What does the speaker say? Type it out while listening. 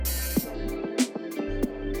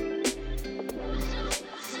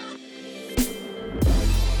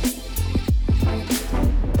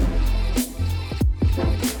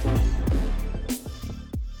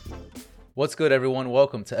What's good, everyone?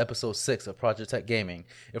 Welcome to episode 6 of Project Tech Gaming.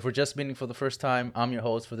 If we're just meeting for the first time, I'm your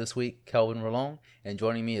host for this week, Kelvin Rolone, and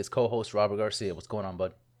joining me is co-host Robert Garcia. What's going on,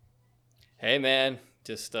 bud? Hey, man.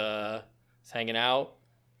 Just hanging out,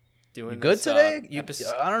 doing You good this, today?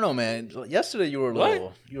 I don't know, man. Yesterday you were a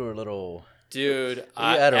little. Dude, You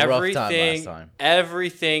had a rough time last time.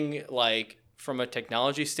 Everything, like, from a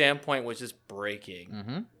technology standpoint, was just breaking.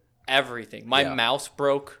 Mm-hmm. Everything. My mouse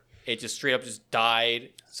broke. It just straight up just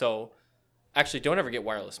died. So, actually, don't ever get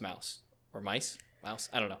wireless mouse. Or mouse.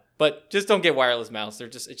 I don't know. But just don't get wireless mouse.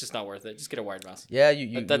 It's just not worth it. Just get a wired mouse. Yeah,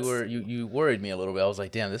 you worried me a little bit. I was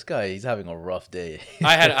like, damn, this guy, he's having a rough day.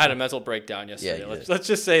 I had a mental breakdown yesterday. Yeah, let's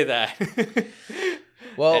just say that.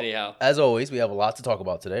 Well, anyhow, as always, we have a lot to talk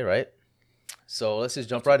about today, right? So let's just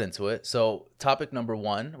jump right into it. So topic number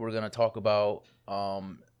 1, we're going to talk about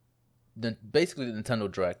basically the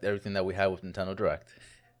Nintendo Direct, everything that we had with Nintendo Direct.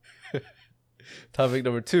 Topic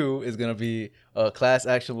number 2 is going to be a class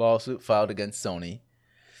action lawsuit filed against Sony.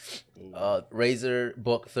 Razer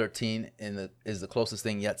Book 13 is the closest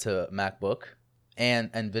thing yet to MacBook.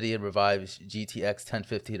 And NVIDIA revives GTX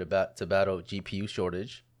 1050 to battle GPU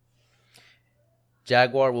shortage.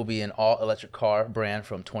 Jaguar will be an all-electric car brand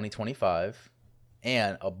from 2025.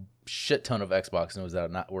 And a shit ton of Xbox news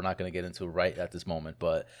that we're not going to get into right at this moment.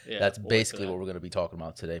 But that's basically what we're going to be talking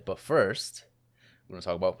about today. But first, we're going to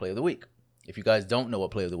talk about Play of the Week. If you guys don't know what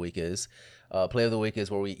Play of the Week is, Play of the Week is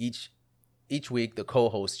where we each week the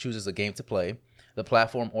co-host chooses a game to play. The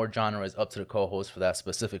platform or genre is up to the co-host for that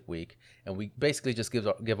specific week, and we basically just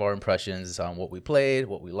give our impressions on what we played,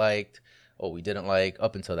 what we liked, what we didn't like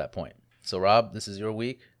up until that point. So Rob, this is your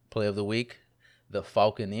week, Play of the Week. The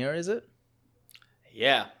Falconeer, is it?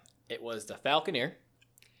 Yeah, it was the Falconeer.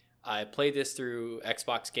 I played this through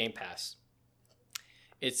Xbox Game Pass.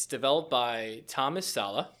 It's developed by Thomas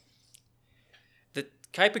Sala. The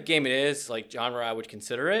type of game it is, like genre I would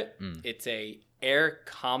consider it, it's a air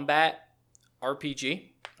combat RPG.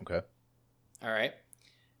 Okay. All right.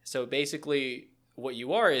 So basically what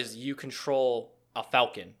you are is you control a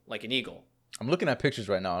falcon, like an eagle. I'm looking at pictures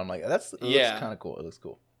right now. And I'm like, it looks kind of cool. It looks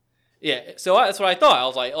cool. Yeah. So that's what I thought. I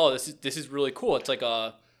was like, oh, this is really cool. It's like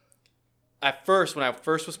at first, when I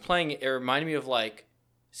first was playing it, it reminded me of like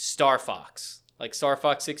Star Fox, like Star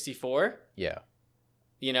Fox 64. Yeah.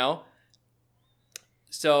 You know?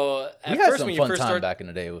 So we had some fun time back in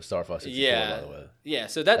the day with Star Fox 64, by the way. Yeah,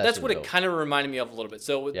 so that's what it kind of reminded me of a little bit.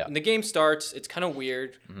 So when the game starts, it's kind of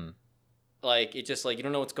weird. Mm-hmm. Like, it just, like, you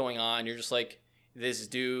don't know what's going on. You're just, like, this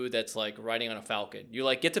dude that's, like, riding on a falcon. You,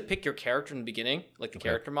 like, get to pick your character in the beginning, like the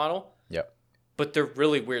character model. Yep. But they're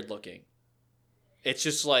really weird looking. It's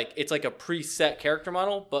just, like, it's like a preset character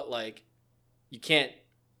model, but, like, you can't...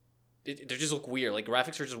 They just look weird. Like,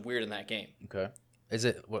 graphics are just weird in that game. Okay. Is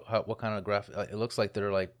it what kind of graphic? It looks like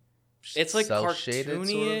they're like it's like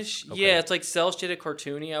cartoony-ish. Sort of? Okay. Yeah, it's like cell shaded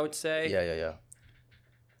cartoony, I would say. Yeah.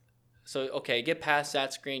 So okay, get past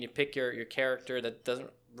that screen. You pick your character that doesn't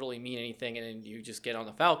really mean anything, and then you just get on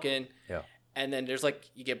the Falcon. Yeah. And then there's like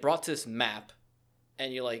you get brought to this map,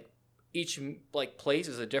 and you like each like place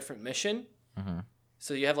is a different mission. Mm-hmm.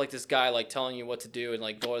 So you have like this guy like telling you what to do and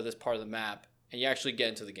like go to this part of the map, and you actually get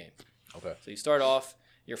into the game. Okay. So you start off,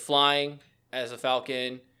 you're flying as a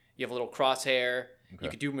falcon. You have a little crosshair. Okay. You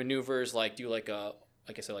could do maneuvers like do like a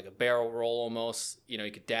barrel roll almost. You know,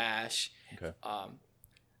 you could dash. Okay.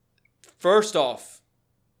 First off,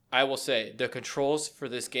 I will say the controls for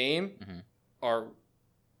this game are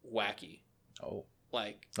wacky. Oh.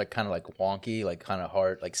 Like kind of like wonky, like kind of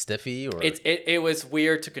hard, like stiffy, or it was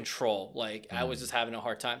weird to control. Like I was just having a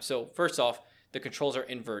hard time. So first off, the controls are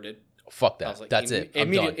inverted. Fuck that. Like, that's it.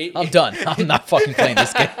 I'm done. I'm not fucking playing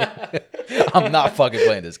this game. I'm not fucking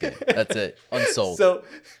playing this game. That's it. Unsold. So,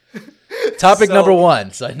 topic number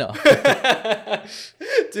 1. So I know.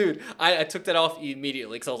 Dude, I took that off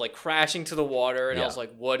immediately because I was like crashing to the water and I was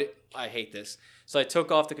like, what? I hate this. So I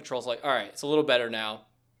took off the controls like, all right, it's a little better now.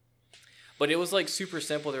 But it was like super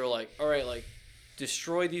simple. They were like, all right, like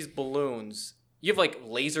destroy these balloons. You have like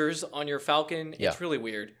lasers on your Falcon. Yeah. It's really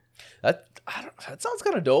weird. That sounds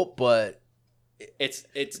kind of dope, but it's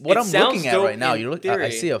what I'm looking at right now. I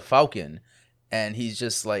see a Falcon, and he's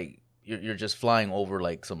just like you're just flying over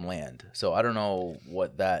like some land. So I don't know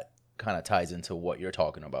what that kind of ties into what you're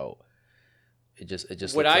talking about. It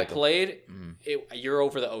just what I played. You're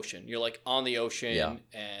over the ocean. You're like on the ocean,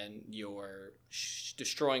 and you're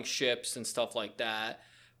destroying ships and stuff like that.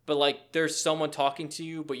 But, like, there's someone talking to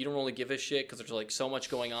you, but you don't really give a shit because there's, like, so much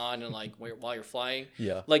going on and, like, while you're flying.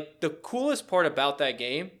 Yeah. Like, the coolest part about that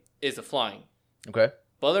game is the flying. Okay.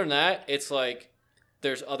 But other than that, it's, like,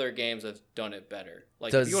 there's other games that have done it better.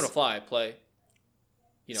 Like, if you want to fly, play.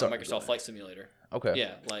 Microsoft Flight Simulator. Okay.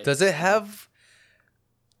 Yeah. Like, does it have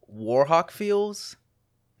Warhawk feels?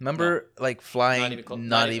 Remember, like flying?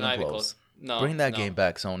 Not even close. No. Bring that game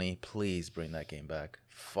back, Sony. Please bring that game back.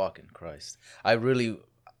 Fucking Christ.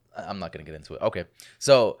 I'm not gonna get into it. Okay.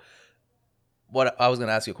 So, what I was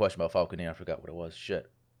gonna ask you a question about Falconeer. I forgot what it was. Shit.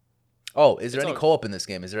 Oh, is there any co-op in this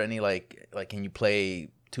game? Is there any like can you play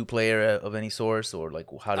 2-player of any source, or like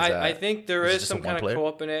how does that? I think there is some kind of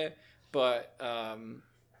co-op in it, but I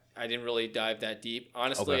didn't really dive that deep.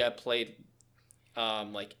 Honestly, okay. I played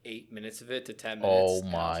like 8 minutes of it to 10 minutes. Oh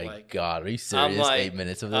my God, are you serious? 8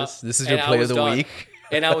 minutes of this? This is your play of the week?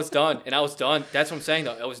 And I was done. That's what I'm saying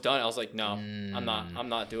though. I was done. I was like, no, I'm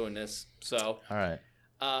not doing this. So all right.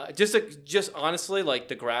 Just honestly, like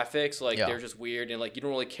the graphics, like they're just weird, and like you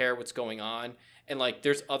don't really care what's going on, and like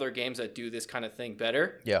there's other games that do this kind of thing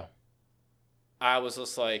better. Yeah. I was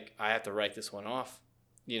just like, I have to write this one off.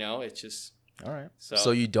 It's just all right.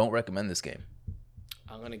 So you don't recommend this game?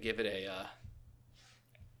 I'm gonna give it a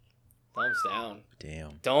thumbs down.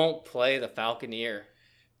 Damn. Don't play the Falconeer.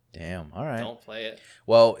 Damn. All right. Don't play it.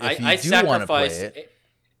 Well, if you do want to play it.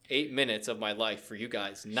 8 minutes of my life for you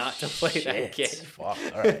guys not to play that game. Fuck.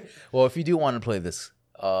 All right. Well, if you do want to play this,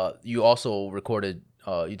 you also recorded.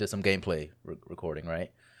 You did some gameplay recording,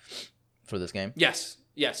 right? For this game. Yes.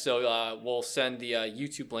 So we'll send the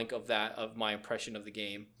YouTube link of my impression of the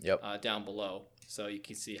game. Yep. Down below, so you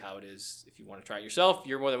can see how it is. If you want to try it yourself,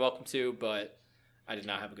 you're more than welcome to. But I did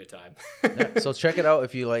not have a good time. Yeah, so check it out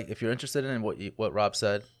if you like. If you're interested in what Rob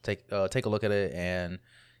said, take a look at it and.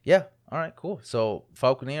 Yeah. All right. Cool. So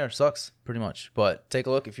Falconeer sucks pretty much, but take a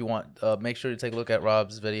look if you want. Make sure you take a look at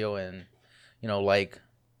Rob's video and, like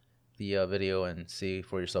the video and see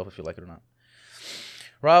for yourself if you like it or not.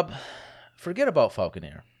 Rob, forget about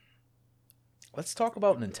Falconeer. Let's talk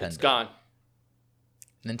about Nintendo. It's gone.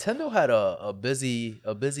 Nintendo had a busy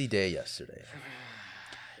day yesterday.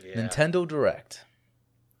 Yeah. Nintendo Direct,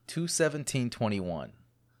 2/17/21,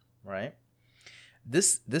 right?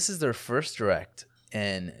 This is their first Direct.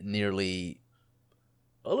 And nearly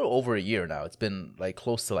a little over a year now. It's been like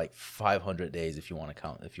close to like 500 days if you want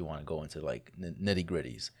to go into like nitty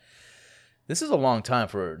gritties. This is a long time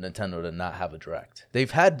for Nintendo to not have a Direct. They've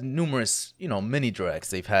had numerous, mini Directs.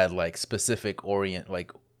 They've had like specific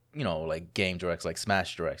like game Directs, like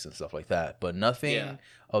Smash Directs and stuff like that. But nothing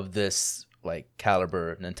of this like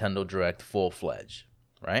caliber Nintendo Direct full-fledged,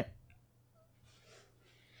 right?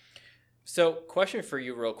 So, question for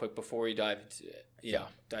you real quick before we dive into it.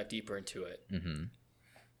 Dive deeper into it. Mm-hmm.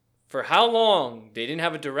 For how long they didn't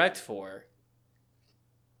have a Direct for?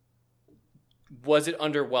 Was it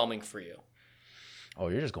underwhelming for you? Oh,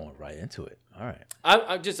 you're just going right into it. All right.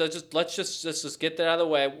 Let's just get that out of the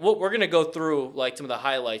way. We're gonna go through like some of the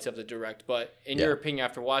highlights of the Direct, but in your opinion,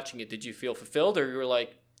 after watching it, did you feel fulfilled, or you were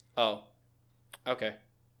like, oh, okay?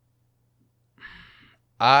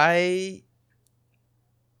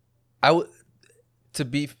 To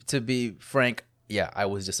be frank, I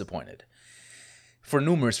was disappointed for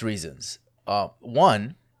numerous reasons.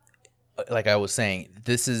 One, like I was saying,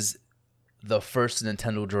 this is the first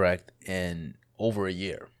Nintendo Direct in over a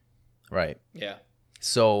year, right? Yeah.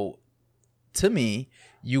 So, to me,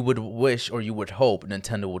 you would wish or you would hope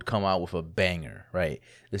Nintendo would come out with a banger, right?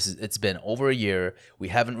 It's been over a year. We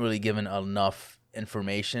haven't really given enough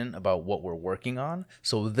information about what we're working on.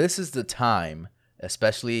 So this is the time,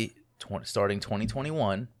 especially starting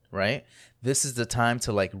 2021, right? This is the time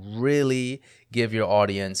to like really give your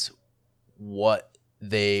audience what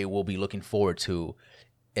they will be looking forward to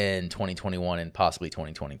in 2021 and possibly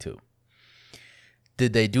 2022.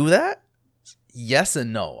 Did they do that? Yes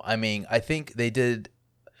and no. I mean, I think they did.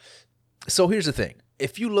 So here's the thing.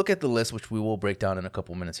 If you look at the list, which we will break down in a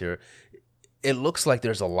couple minutes here, it looks like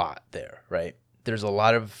there's a lot there, right? There's a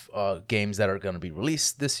lot of games that are going to be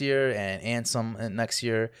released this year and some next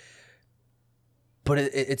year. But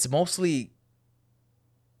it's mostly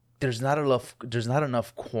there's not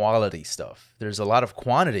enough quality stuff. There's a lot of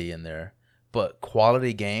quantity in there, but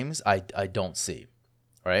quality games I don't see.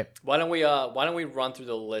 Right? Why don't we run through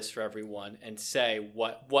the list for everyone and say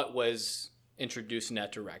what was introduced in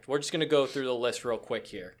that Direct? We're just gonna go through the list real quick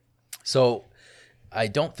here. So I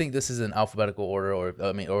don't think this is in alphabetical order or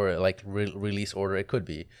like release order. It could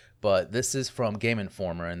be, but this is from Game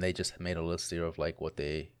Informer, and they just made a list here of like what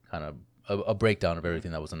they kind of a breakdown of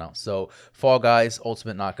everything that was announced. So Fall Guys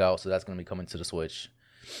Ultimate Knockout, so that's going to be coming to the Switch.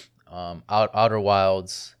 Outer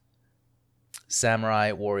Wilds,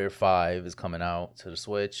 Samurai Warrior 5 is coming out to the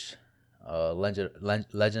Switch.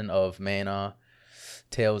 Legend of Mana,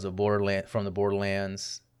 Tales of from the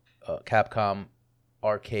Borderlands, Capcom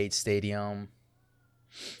Arcade Stadium,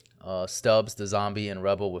 Stubbs, the zombie, and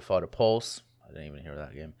Rebel without a pulse. I didn't even hear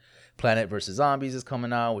that game. Planet vs. Zombies is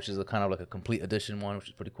coming out, which is a kind of like a complete edition one, which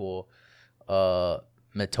is pretty cool.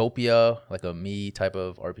 Metopia, like a me type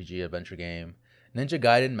of RPG adventure game. Ninja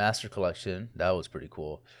Gaiden Master Collection, that was pretty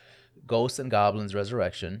cool. Ghosts and Goblins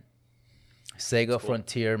Resurrection. Sega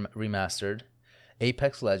Frontier Remastered.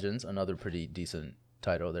 Apex Legends, another pretty decent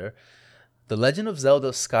title there. The Legend of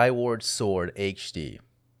Zelda Skyward Sword HD.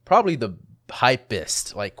 Probably the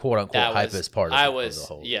hypest, like quote unquote hypest part of the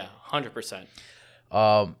whole. Yeah,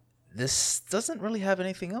 100%. This doesn't really have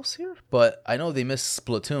anything else here, but I know they missed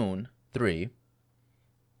Splatoon 3.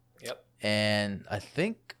 Yep. And I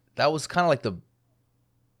think that was kind of like the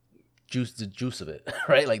juice of it,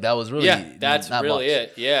 right? Like that was really that's not really much.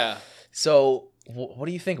 It. Yeah. So what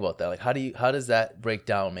do you think about that? Like how does that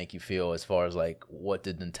breakdown make you feel as far as like what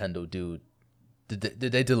did Nintendo do? Did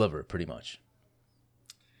they deliver pretty much?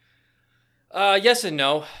 Yes and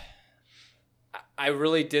no. I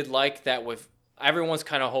really did like that with everyone's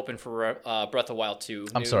kind of hoping for Breath of Wild 2.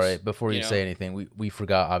 I'm sorry, before you say anything, we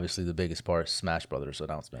forgot obviously the biggest part, Smash Brothers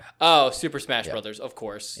announcement. Oh, Super Smash Brothers, of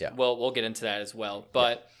course. Yeah. We'll get into that as well.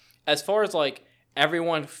 But as far as like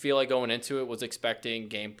everyone feel like going into it was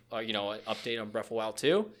expecting an update on Breath of Wild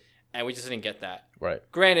 2, and we just didn't get that. Right.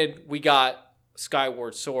 Granted, we got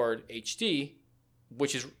Skyward Sword HD,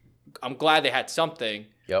 which is I'm glad they had something.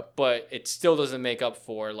 Yep. But it still doesn't make up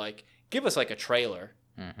for like give us like a trailer.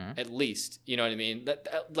 Mm-hmm. At least, you know what I mean?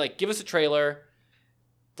 Like, give us a trailer,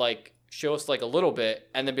 like, show us, like, a little bit,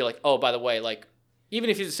 and then be like, oh, by the way, like, even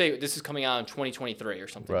if you say this is coming out in 2023 or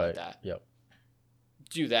something like that. Yep.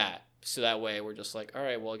 Do that. So that way we're just like, all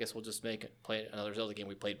right, well, I guess we'll just play another Zelda game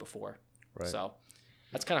we played before. Right. So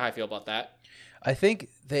that's kind of how I feel about that. I think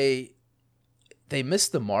they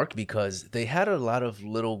missed the mark because they had a lot of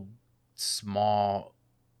little, small,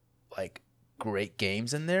 like, great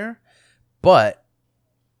games in there, but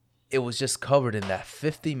it was just covered in that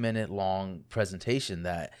 50-minute long presentation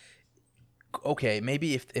that, okay,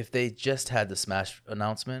 maybe if they just had the Smash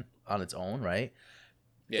announcement on its own, right,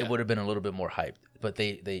 it would have been a little bit more hyped. But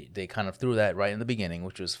they kind of threw that right in the beginning,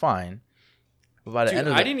 which was fine. But by the end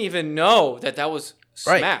of I didn't even know that was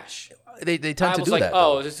Smash. Right. They tend to do that.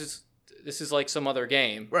 Oh, this is like some other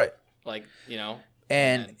game. Right. Like, you know.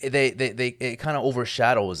 And it kind of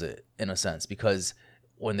overshadows it in a sense because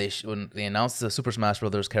when they announced the Super Smash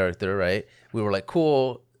Brothers character, right, we were like,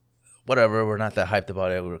 cool, whatever. We're not that hyped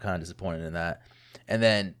about it. We were kind of disappointed in that. And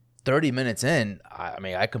then 30 minutes in,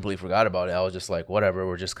 I completely forgot about it. I was just like, whatever.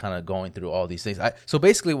 We're just kind of going through all these things. So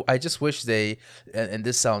basically, I just wish they, and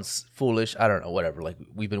this sounds foolish, I don't know, whatever. Like,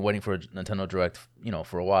 we've been waiting for a Nintendo Direct,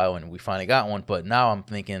 for a while, and we finally got one. But now I'm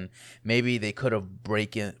thinking maybe they could have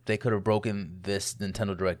broken this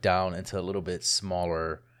Nintendo Direct down into a little bit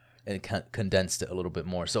smaller and condensed it a little bit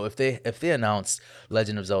more. So if they announced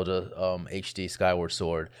Legend of Zelda HD Skyward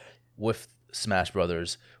Sword with Smash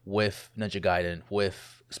Brothers, with Ninja Gaiden,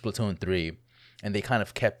 with Splatoon 3, and they kind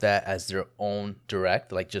of kept that as their own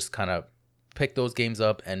direct, like just kind of picked those games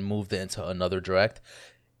up and moved it into another direct.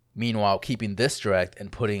 Meanwhile, keeping this direct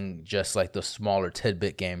and putting just like the smaller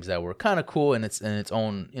tidbit games that were kind of cool in its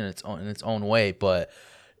own way, but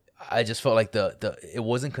I just felt like it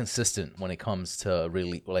wasn't consistent when it comes to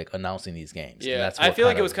really like announcing these games. Yeah, that's I feel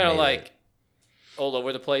like it was kind of like all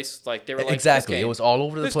over the place. Like they were like exactly, it was all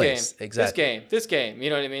over the place. Exactly, this game.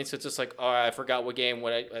 You know what I mean? So it's just like, oh, I forgot what game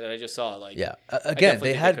that I just saw. Like, yeah, again,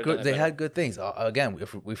 they had good things. Again,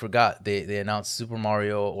 if we forgot, they announced Super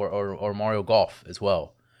Mario or Mario Golf as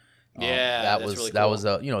well. Yeah, that was really that cool. was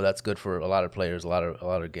that's good for a lot of players. A lot of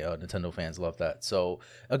Nintendo fans love that. So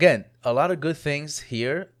again, a lot of good things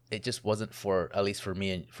here. It just wasn't at least for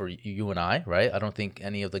me and for you and I, right? I don't think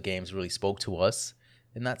any of the games really spoke to us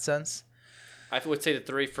in that sense. I would say the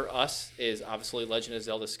three for us is obviously Legend of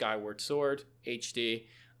Zelda Skyward Sword HD.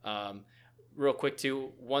 Real quick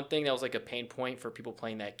too, one thing that was like a pain point for people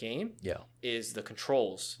playing that game is the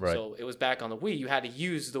controls. Right. So it was back on the Wii. You had to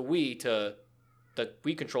use the Wii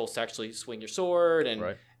controls to actually swing your sword,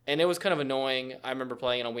 and it was kind of annoying. I remember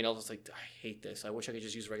playing it on Wii and I was like, I hate this. I wish I could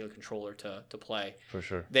just use a regular controller to play. For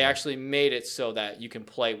sure. They actually made it so that you can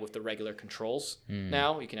play with the regular controls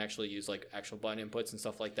now. You can actually use like actual button inputs and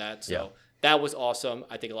stuff like that. So that was awesome.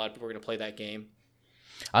 I think a lot of people are going to play that game.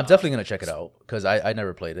 I'm definitely going to check it out because I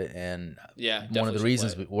never played it. And one of the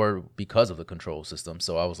reasons were because of the control system.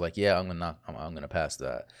 So I was like, I'm going to pass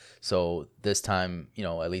that. So this time,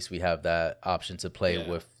 at least we have that option to play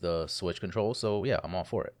with the Switch control. So I'm all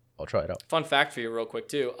for it. I'll try it out. Fun fact for you real quick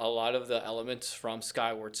too. A lot of the elements from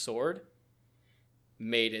Skyward Sword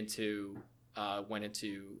went into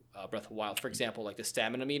Breath of the Wild. For example, like the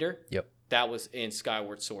stamina meter. Yep. that was in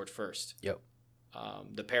Skyward Sword first. Yep.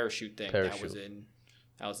 The parachute thing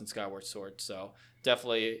that was in Skyward Sword. So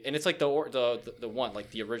definitely, and it's like the one,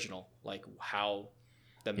 like the original, like how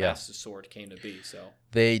the Master Sword came to be. So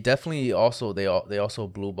they definitely also they also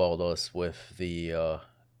blue balled us with the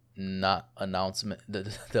not announcement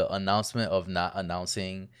the announcement of not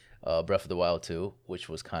announcing Breath of the Wild 2, which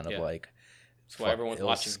was kind of like. That's why everyone's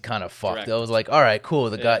watching. Kind of fucked. I was like, all right, cool.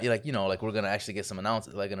 The guy, like, you know, like we're gonna actually get some an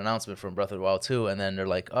announcement from Breath of the Wild 2, and then they're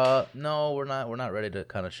like, no, we're not ready to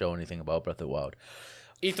kind of show anything about Breath of the Wild.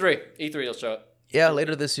 E3 will show it. Yeah,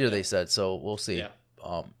 later this year they said, so we'll see.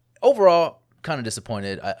 Yeah. Overall, kind of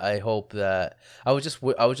disappointed. I hope that I was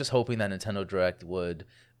just hoping that Nintendo Direct would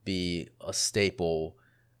be a staple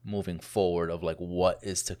moving forward of like what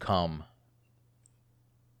is to come.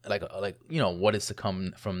 Like you know, what is to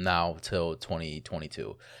come from now till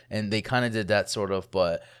 2022, and they kind of did that sort of,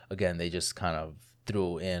 but again they just kind of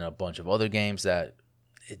threw in a bunch of other games that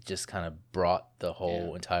it just kind of brought the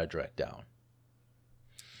whole entire Direct down.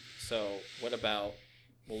 So what about,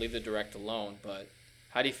 we'll leave the Direct alone, but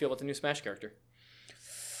how do you feel about the new Smash character?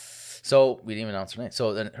 So we didn't even announce her name.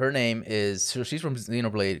 So then her name is, so she's from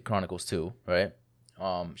Xenoblade Chronicles 2, right?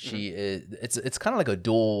 She is. It's kind of like a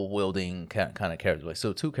dual wielding kind of character. Like,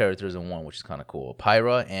 so two characters in one, which is kind of cool.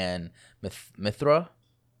 Pyra and Mythra.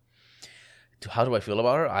 How do I feel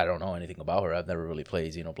about her? I don't know anything about her. I've never really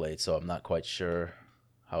played Xenoblade, so I'm not quite sure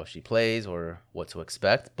how she plays or what to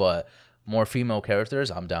expect. But more female characters,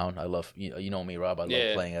 I'm down. I love you know me, Rob. I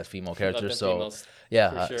love playing as female characters. So females,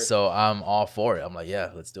 sure. So I'm all for it. I'm like, yeah,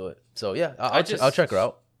 let's do it. So yeah, I'll check her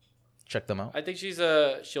out. Check them out. I think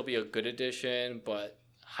she'll be a good addition, but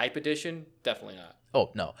hype addition, definitely not.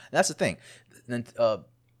 Oh no, that's the thing.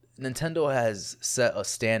 Nintendo has set a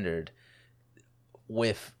standard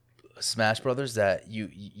with Smash Brothers that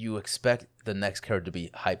you expect the next character to be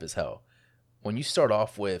hype as hell. When you start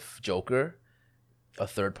off with Joker, a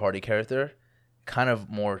third party character, kind of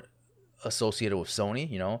more associated with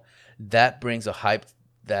Sony, you know, that brings a hype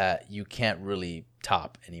that you can't really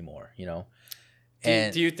top anymore, you know.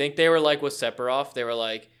 Do you think they were like with Sephiroth? They were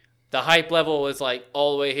like, the hype level was like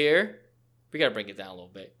all the way here. We gotta bring it down a little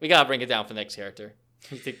bit. We gotta bring it down for the next character.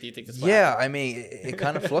 Do you think this? Yeah, I mean, it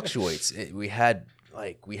kind of fluctuates. We had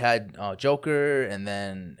Joker, and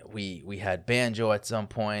then we had Banjo at some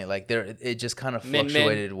point. Like it just kind of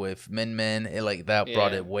fluctuated with Min. It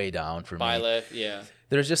brought it way down for me. Byleth, yeah.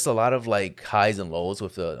 There's just a lot of like highs and lows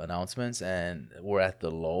with the announcements, and we're at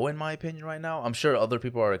the low in my opinion right now. I'm sure other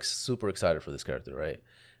people are super excited for this character, right?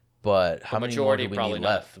 But how many more do we need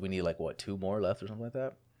left? We need like what, 2 more left or something like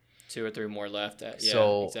that? 2 or 3 more left.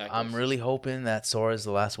 So exactly. I'm really hoping that Sora is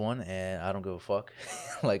the last one, and I don't give a fuck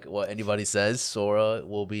like what anybody says. Sora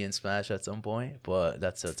will be in Smash at some point, but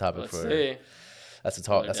that's a topic That's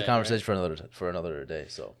a conversation, right? for another day.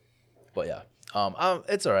 So, but yeah.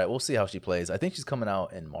 It's all right. We'll see how she plays. I think she's coming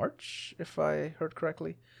out in March, if I heard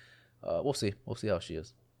correctly. We'll see. We'll see how she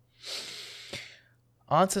is.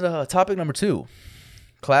 On to the topic number 2.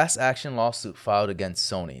 Class action lawsuit filed against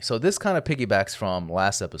Sony. So this kind of piggybacks from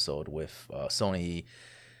last episode with Sony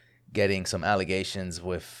getting some allegations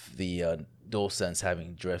with the DualSense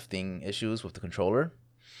having drifting issues with the controller.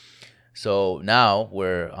 So now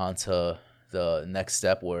we're on to the next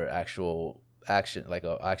step where actual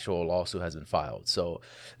lawsuit has been filed. So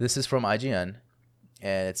this is from IGN,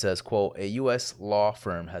 and it says, quote, a U.S. law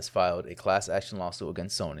firm has filed a class action lawsuit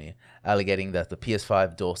against Sony, alleging that the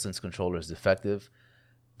PS5 DualSense controller is defective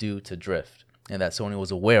due to drift, and that Sony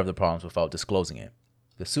was aware of the problems without disclosing it.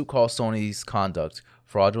 The suit calls Sony's conduct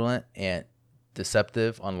fraudulent and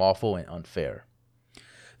deceptive, unlawful, and unfair.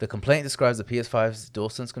 The complaint describes the PS5's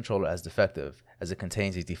DualSense controller as defective, as it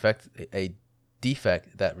contains a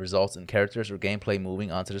defect that results in characters or gameplay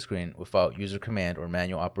moving onto the screen without user command or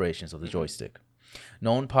manual operations of the joystick.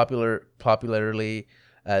 Known popularly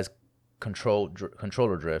as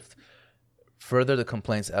controller drift, further the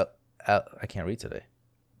complaints I can't read today.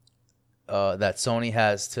 That Sony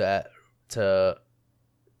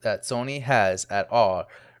has at all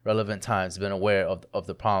relevant times been aware of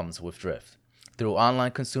the problems with drift through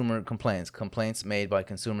online consumer complaints made by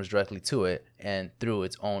consumers directly to it, and through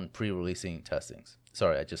its own pre-releasing testings.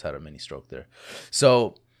 Sorry, I just had a mini stroke there.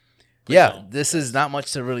 So, yeah, this is not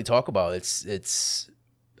much to really talk about.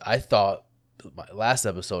 I thought my last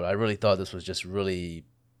episode, I really thought this was just really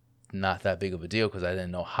not that big of a deal because I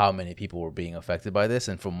didn't know how many people were being affected by this,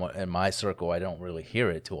 and in my circle I don't really hear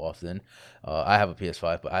it too often. I have a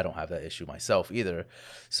PS5, but I don't have that issue myself either,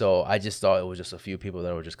 so I just thought it was just a few people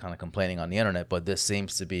that were just kind of complaining on the internet, but this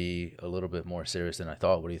seems to be a little bit more serious than I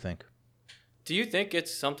thought. What do you think? Do you think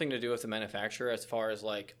it's something to do with the manufacturer as far as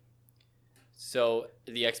like So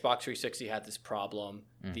the Xbox 360 had this problem.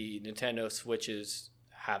 The Nintendo Switches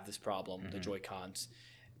have this problem. The Joy-Cons.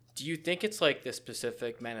 Do you think it's like the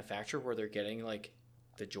specific manufacturer where they're getting like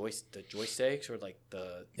the joysticks or like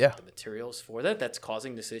the materials for that's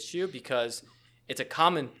causing this issue? Because it's a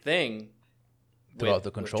common thing throughout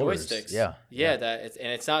the controllers. Joysticks. Yeah.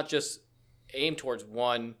 And it's not just aimed towards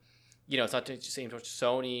one. It's not just aimed towards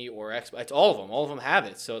Sony or Xbox. It's all of them. All of them have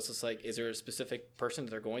it. So it's just like, is there a specific person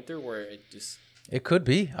that they're going through where it just? It could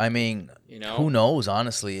be. I mean, who knows?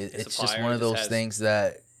 Honestly, it's just one of those things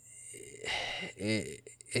that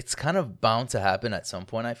it's kind of bound to happen at some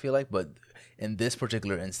point. I feel like, but in this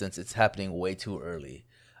particular instance, it's happening way too early.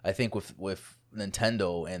 I think with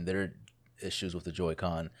Nintendo and their issues with the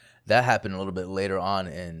Joy-Con, that happened a little bit later on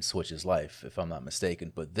in Switch's life, if I'm not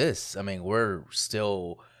mistaken. But this, I mean, we're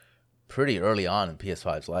still pretty early on in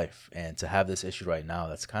PS5's life, and to have this issue right now,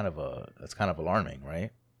 that's kind of alarming, right?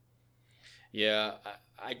 Yeah,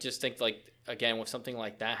 I just think, like, again, when something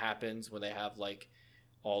like that happens, where they have like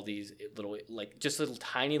all these little, like, just a little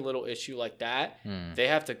tiny little issue like that, they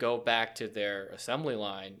have to go back to their assembly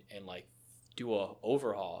line and like do a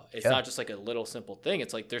overhaul. It's not just like a little simple thing.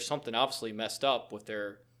 It's like there's something obviously messed up with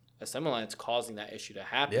their assembly line that's causing that issue to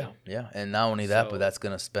happen. Yeah, and not only that, but that's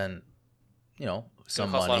gonna spend,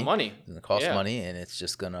 some money. A lot of money. It's gonna cost money, and it's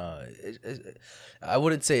just gonna. I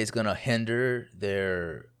wouldn't say it's gonna hinder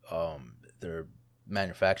their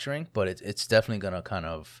manufacturing, but it's definitely gonna kind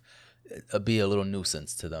of be a little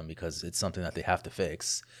nuisance to them because it's something that they have to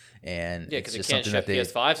fix. And because they can't ship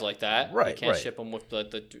PS5s like that. Right, they can't ship them with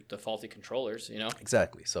the faulty controllers.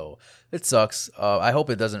 Exactly. So it sucks. I hope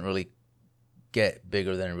it doesn't really get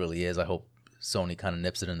bigger than it really is. I hope Sony kind of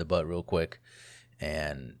nips it in the butt real quick,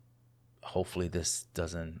 and hopefully this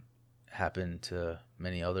doesn't happen to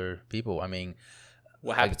many other people. I mean,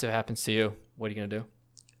 what happens if it happens to you? What are you gonna do?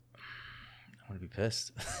 I'm gonna be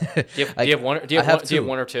pissed. Do you have one? Do you have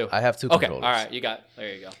one or two? I have two controllers. All right,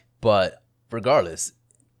 there you go. But regardless,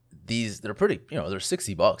 they're pretty. They're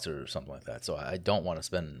 $60 or something like that. So I don't want to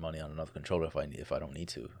spend money on another controller if I don't need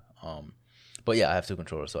to. But yeah, I have two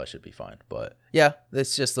controllers, so I should be fine. But yeah,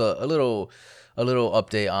 it's just a little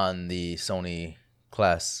update on the Sony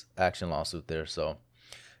class action lawsuit there. So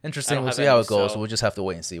interesting. We'll see how it goes. We'll just have to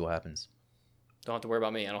wait and see what happens. Don't have to worry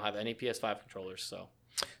about me. I don't have any PS5 controllers. So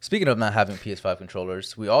speaking of not having PS5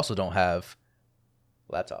 controllers, we also don't have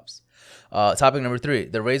laptops. Topic number 3: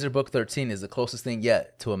 the Razer Book 13 is the closest thing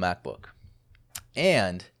yet to a MacBook,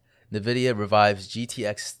 and NVIDIA revives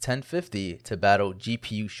GTX 1050 to battle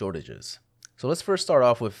GPU shortages. So let's first start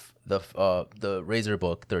off with the Razer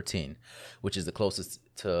Book 13, which is the closest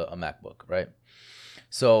to a MacBook, right?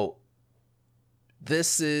 So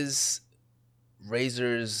this is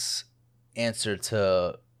Razer's answer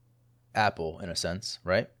to Apple in a sense,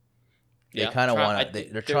 right? They kind of want to.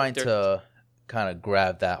 They're trying to kind of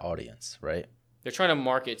grab that audience, right? They're trying to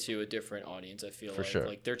market to a different audience. I feel for sure.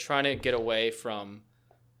 Like they're trying to get away from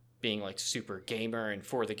being like super gamer and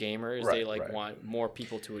for the gamers. They want more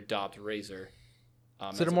people to adopt Razer.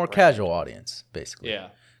 So they're more casual audience, basically. Yeah.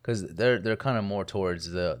 Because they're kind of more towards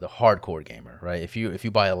the hardcore gamer, right? If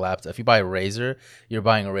you buy a laptop, if you buy a Razer, you're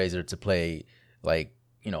buying a Razer to play like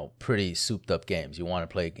pretty souped up games. You want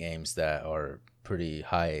to play games that are pretty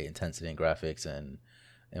high intensity in graphics and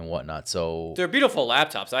whatnot. So they're beautiful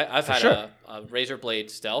laptops. I've had a Razer Blade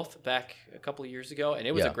Stealth back a couple of years ago, and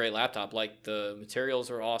it was a great laptop. Like the materials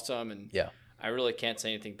are awesome, and I really can't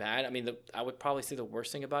say anything bad. I mean, I would probably say the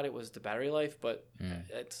worst thing about it was the battery life, but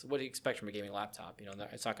it's what do you expect from a gaming laptop?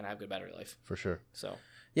 It's not going to have good battery life. For sure. So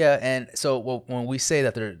yeah, and so when we say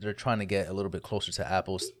that they're trying to get a little bit closer to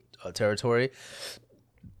Apple's territory,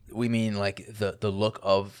 we mean like the look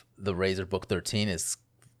of the Razer Book 13 is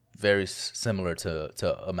very similar to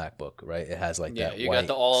a MacBook, right? It has like that. You white, got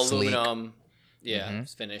the all sleek aluminum.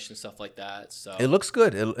 Finish and stuff like that. So it looks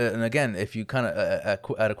good. And again, if you kind of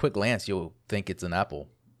at a quick glance, you'll think it's an Apple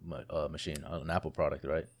machine, an Apple product,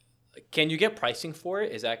 right? Can you get pricing for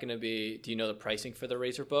it? Is that going to be? Do you know the pricing for the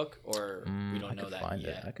Razer Book, or we don't know that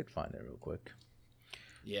yet? I could find it real quick.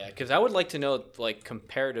 Yeah, because I would like to know, like,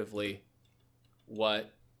 comparatively, what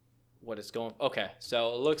it's going. Okay,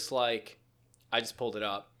 so it looks like I just pulled it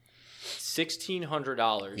up.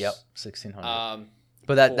 $1,600. Yep, $1,600.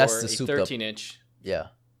 But that's the souped 13-inch. Yeah.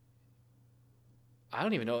 I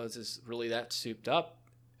don't even know if this is really that souped up.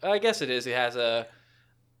 I guess it is. It has a.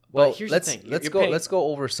 Well, here's the thing. Let's go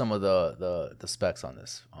over some of the specs on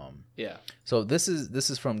this. Yeah. So this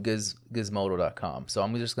is from Gizmodo.com. So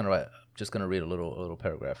I'm just gonna read a little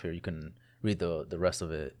paragraph here. You can read the rest of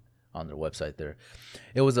it on their website there.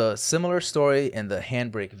 It was a similar story in the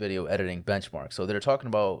Handbrake video editing benchmark. So they're talking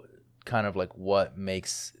about kind of like what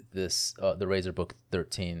makes this the Razer Book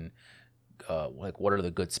 13. Like what are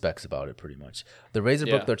the good specs about it? Pretty much, the Razer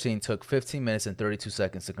Book 13 took 15 minutes and 32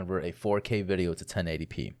 seconds to convert a 4K video to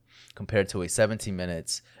 1080p, compared to a 17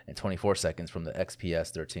 minutes and 24 seconds from the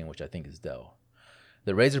XPS 13, which I think is Dell.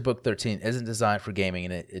 The Razer Book 13 isn't designed for gaming,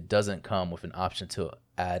 and it doesn't come with an option to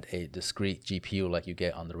add a discrete GPU like you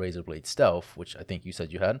get on the Razer Blade Stealth, which I think you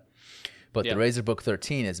said you had. But the Razer Book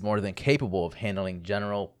 13 is more than capable of handling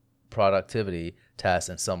general productivity tasks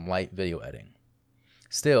and some light video editing.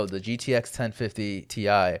 Still, the GTX 1050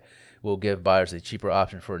 Ti will give buyers a cheaper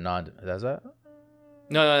option for That's that?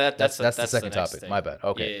 No, that's the second topic. Thing. My bad.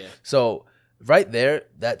 Okay. Yeah. So right there,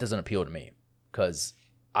 that doesn't appeal to me because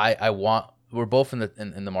we're both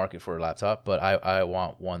in the market for a laptop, but I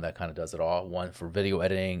want one that kind of does it all. One for video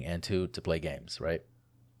editing and two to play games, right?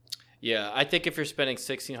 Yeah, I think if you're spending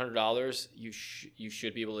 $1,600, you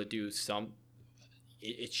should be able to do some.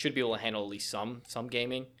 It should be able to handle at least some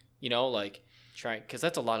gaming. Like. Because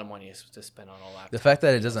that's a lot of money to spend on a laptop. The fact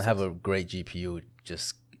that it doesn't have a great GPU,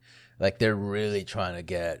 just like they're really trying to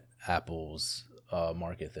get Apple's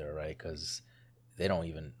market there, right? Because they don't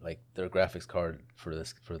even like their graphics card for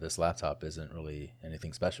this laptop isn't really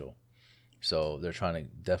anything special. So they're trying to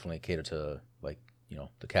definitely cater to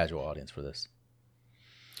the casual audience for this.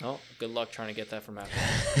 Oh, good luck trying to get that from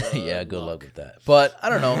Apple. Yeah, good luck with that. But I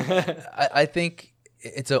don't know. I think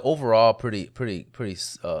it's an overall pretty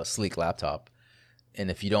sleek laptop. And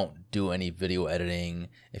if you don't do any video editing,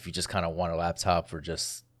 if you just kind of want a laptop for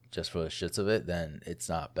just for the shits of it, then it's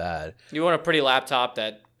not bad. You want a pretty laptop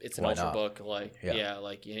that it's an Ultrabook,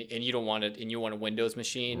 and you don't want it, and you want a Windows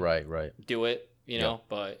machine, right? Do it,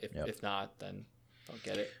 But if not, then don't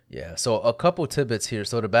get it. Yeah. So a couple tidbits here.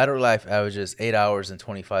 So the battery life averages 8 hours and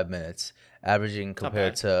 25 minutes, averaging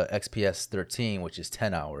compared to XPS 13, which is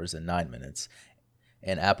 10 hours and 9 minutes.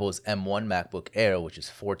 And Apple's M1 MacBook Air, which is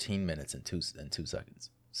 14 minutes and 2 seconds.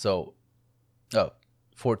 So,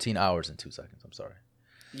 14 hours and 2 seconds. I'm sorry.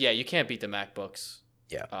 Yeah, you can't beat the MacBooks.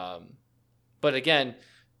 Yeah. But again,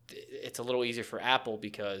 it's a little easier for Apple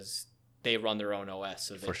because they run their own OS.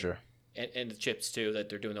 So for sure. And the chips too, that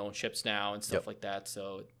they're doing their own chips now and stuff like that.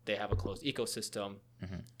 So they have a closed ecosystem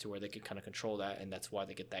to where they can kind of control that, and that's why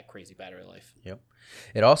they get that crazy battery life. Yep.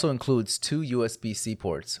 It also includes 2 USB-C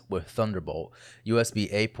ports with Thunderbolt,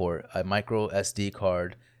 USB-A port, a micro SD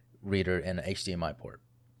card reader, and an HDMI port.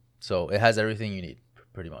 So it has everything you need,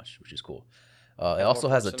 pretty much, which is cool. It also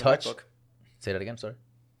has a touch. Say that again, sorry.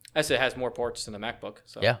 I said it has more ports than the MacBook.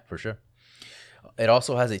 So. Yeah, for sure. It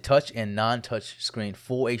also has a touch and non-touch screen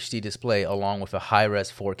full HD display along with a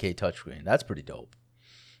high-res 4K touchscreen. That's pretty dope.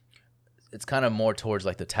 It's kind of more towards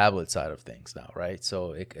like the tablet side of things now, right?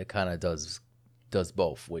 So it kind of does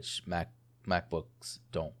both, which MacBooks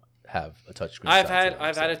don't have a touchscreen. I've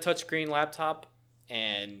had a touchscreen laptop,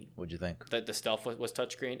 and what'd you think? The Stealth was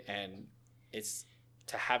touchscreen, and it's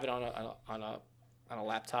to have it on a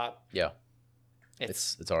laptop. Yeah,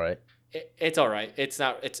 it's all right. It's all right. It's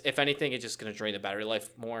not. It's if anything, it's just gonna drain the battery life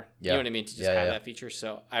more. Yeah. You know what I mean? To just have that feature.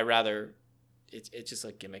 So I rather. It's just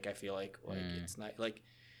a gimmick. I feel like it's not like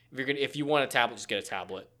if you want a tablet, just get a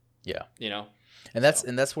tablet. Yeah. And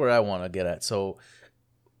that's where I want to get at. So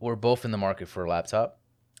we're both in the market for a laptop.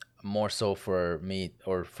 More so for me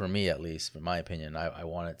at least, in my opinion, I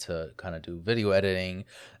wanted to kind of do video editing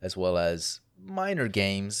as well as minor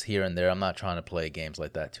games here and there. I'm not trying to play games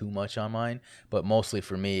like that too much on mine, but mostly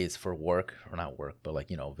for me it's for work, or not work, but like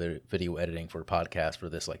video editing for podcasts, for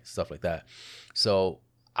this, like stuff like that. So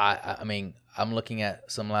I mean I'm looking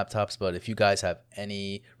at some laptops, but if you guys have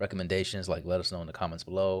any recommendations, like let us know in the comments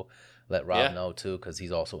below. Let Rob know too, because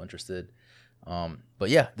he's also interested. But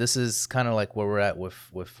yeah, this is kind of like where we're at with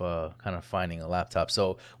kind of finding a laptop.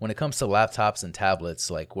 So when it comes to laptops and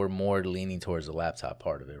tablets, like we're more leaning towards the laptop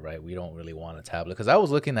part of it, right? We don't really want a tablet, because I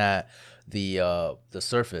was looking at the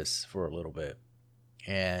Surface for a little bit,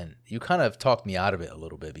 and you kind of talked me out of it a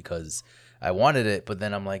little bit because I wanted it, but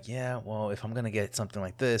then I'm like, yeah, well, if I'm gonna get something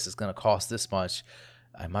like this, it's gonna cost this much.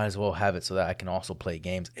 I might as well have it so that I can also play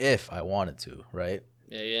games if I wanted to, right?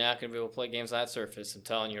 Yeah, you're not going to be able to play games on that Surface. I'm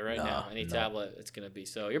telling you right now. Any tablet, it's going to be.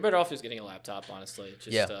 So you're better off just getting a laptop, honestly.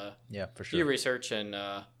 Just, yeah, for sure. Do your research, and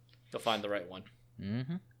you'll find the right one.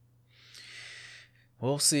 Mm-hmm.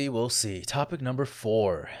 We'll see. Topic number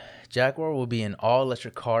 4. Jaguar will be an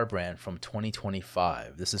all-electric car brand from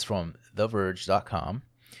 2025. This is from TheVerge.com.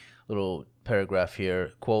 Little paragraph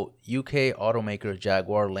here. Quote, UK automaker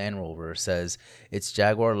Jaguar Land Rover says its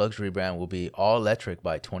Jaguar luxury brand will be all-electric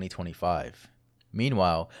by 2025.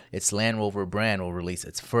 Meanwhile, its Land Rover brand will release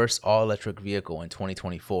its first all-electric vehicle in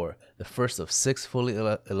 2024, the first of 6 fully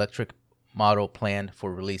electric model planned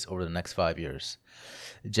for release over the next 5 years.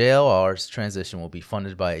 JLR's transition will be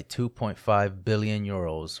funded by a 2.5 billion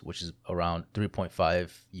euros, which is around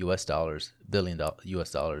 3.5 billion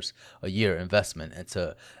US dollars a year investment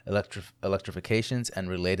into electrifications and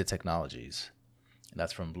related technologies. And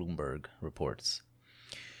that's from Bloomberg reports.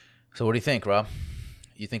 So what do you think, Rob?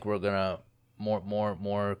 You think we're gonna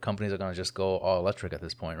more companies are gonna just go all electric at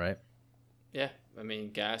this point, right? Yeah, I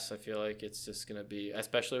mean, gas. I feel like it's just gonna be,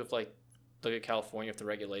 especially with like, look at California with the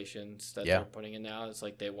regulations that they're putting in now. It's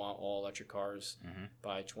like they want all electric cars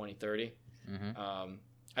by 2030.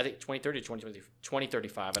 I think 2030 to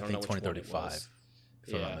 2035. I don't know which 2035, one it was.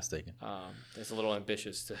 If I'm not mistaken. It's a little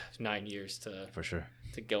ambitious to 9 years to for sure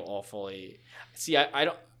to go all fully. See, I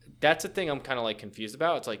don't. That's the thing I'm kind of like confused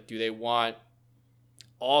about. It's like, do they want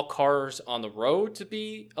all cars on the road to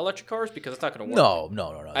be electric cars? Because it's not going to work.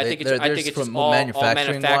 No. I think it's just all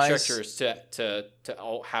manufacturers to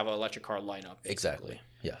all have an electric car lineup. Exactly.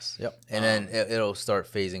 Yes. Yep. And then it'll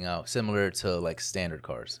start phasing out, similar to like standard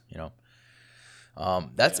cars.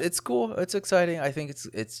 It's cool. It's exciting. I think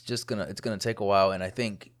it's gonna take a while, and I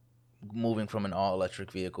think moving from an all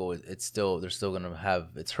electric vehicle, they're still gonna have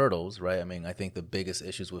its hurdles, right? I mean, I think the biggest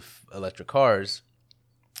issues with electric cars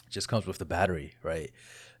just comes with the battery, right?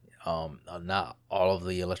 Not all of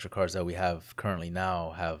the electric cars that we have currently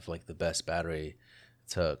now have like the best battery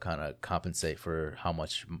to kind of compensate for how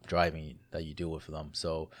much driving that you do with them.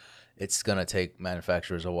 So it's gonna take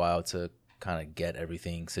manufacturers a while to kind of get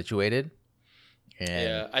everything situated.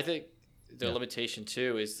 And I think the limitation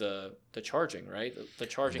too is the charging, right? The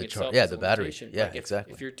charging itself. The battery. Yeah, like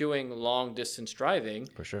exactly. If you're doing long distance driving,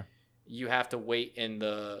 for sure, you have to wait in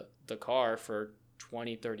the car for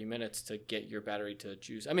 20-30 minutes to get your battery to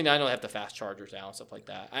juice. I mean, I know they have the fast chargers now and stuff like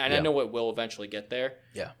that, and I know it will eventually get there.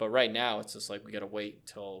 Yeah. But right now, it's just like we got to wait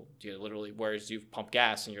till you literally. Whereas you pump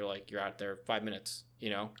gas and you're out there 5 minutes.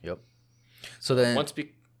 Yep. So then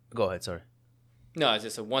go ahead. Sorry. No, I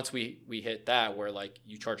just said once we hit that where like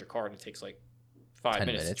you charge a car and it takes like 5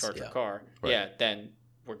 minutes to charge your car. Right. Then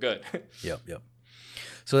we're good. Yep.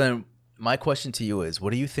 So then my question to you is,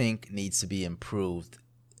 what do you think needs to be improved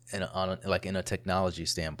in a technology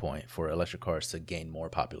standpoint for electric cars to gain more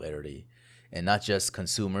popularity, and not just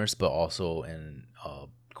consumers but also in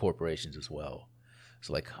corporations as well?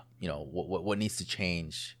 So like, what needs to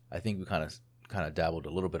change? I think we kind of dabbled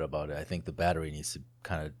a little bit about it. I think the battery needs to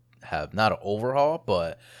kind of have not an overhaul,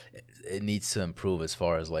 but it needs to improve as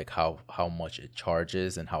far as like how much it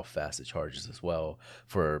charges and how fast it charges as well,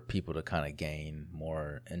 for people to kind of gain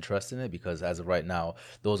more interest in it. Because as of right now,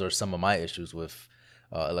 those are some of my issues with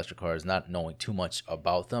electric cars, not knowing too much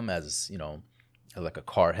about them as like a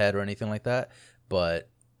car head or anything like that, but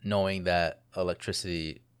knowing that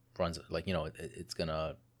electricity runs like it's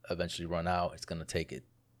gonna eventually run out. It's gonna take it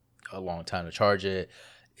a long time to charge it.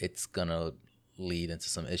 It's gonna lead into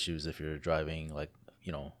some issues if you're driving like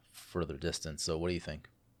further distance. So what do you think?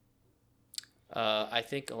 I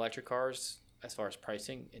think electric cars, as far as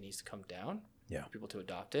pricing, it needs to come down for people to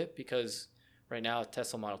adopt it, because right now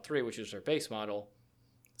Tesla Model 3, which is their base model,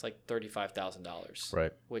 it's like $35,000,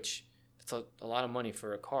 right? Which it's a lot of money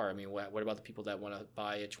for a car. I mean, what about the people that want to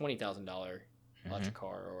buy a $20,000 electric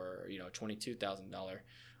car, or $22,000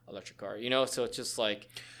 electric car? So it's just like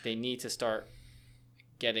they need to start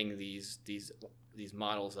getting these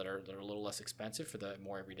models that are a little less expensive for the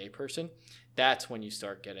more everyday person. That's when you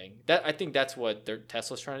start getting that. I think that's what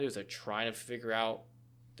Tesla's trying to do, is they're trying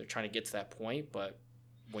to get to that point, but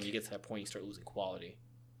when you get to that point, you start losing quality.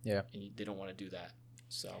 Yeah. And they don't want to do that.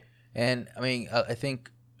 So. And I mean, I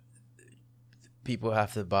think people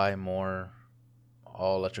have to buy more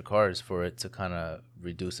all electric cars for it to kind of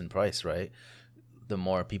reduce in price, right? The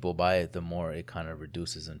more people buy it, the more it kind of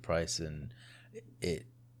reduces in price, and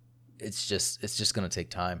it's just going to take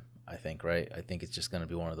time, I think, right? I think it's just going to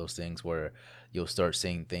be one of those things where you'll start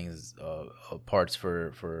seeing things, parts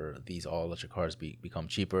for these all electric cars become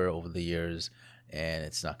cheaper over the years, and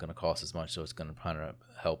it's not going to cost as much. So it's going to kind of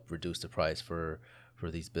help reduce the price for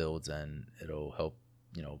these builds, and it'll help,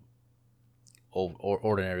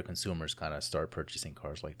 ordinary consumers kind of start purchasing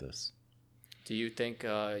cars like this. Do you think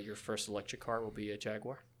your first electric car will be a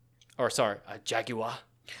Jaguar? Or sorry, a Jaguar?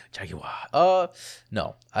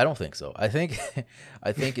 No, I don't think so. I think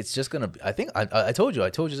it's just gonna be, I told you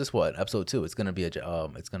this, episode 2, it's gonna be a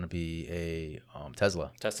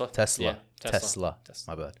Tesla. Yeah, Tesla.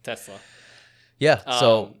 My bad. Tesla. Yeah.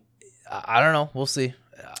 So I don't know. We'll see.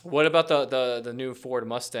 What about the new Ford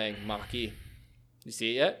Mustang Mach-E? You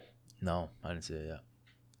see it yet? No, I didn't see it yet.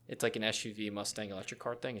 It's like an SUV Mustang electric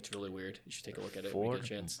car thing. It's really weird. You should take a look at it Ford, when you get a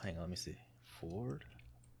chance. Hang on, let me see. Ford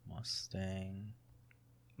Mustang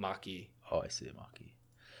Maki. Oh, I see it, Maki.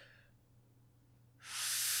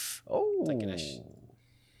 Oh.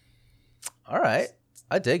 All right.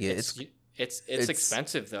 I dig it. It's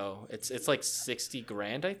expensive though. It's like 60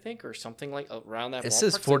 grand, I think, or something like around that. It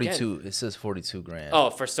says 42. It says 42 grand. Oh,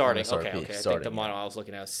 for starting. Okay. Starting, I think the model I was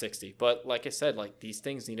looking at is 60. But like I said, like these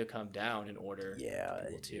things need to come down in order. Yeah,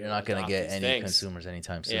 you're not gonna get any consumers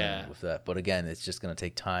anytime soon with that. But again, it's just gonna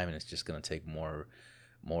take time, and it's just gonna take more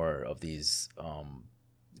of these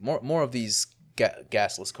more of these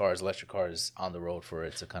gasless cars, electric cars on the road for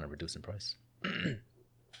it to kind of reduce in price.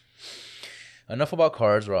 Enough about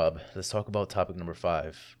cars, Rob. Let's talk about topic number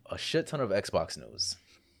 5. A shit ton of Xbox news.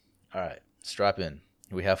 All right, strap in.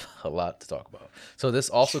 We have a lot to talk about. So this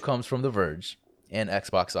also comes from The Verge and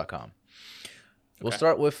Xbox.com. We'll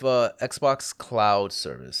start with Xbox Cloud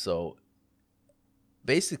service. So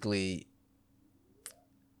basically,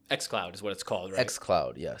 xCloud is what it's called, right?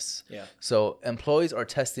 xCloud, yes. Yeah. So employees are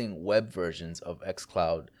testing web versions of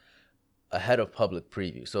xCloud ahead of public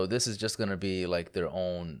preview. So this is just going to be like their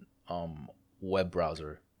own web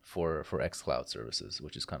browser for xCloud services,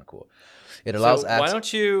 which is kind of cool. It allows why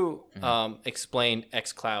don't you explain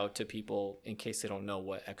xCloud to people in case they don't know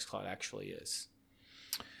what xCloud actually is?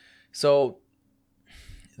 So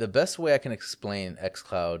the best way I can explain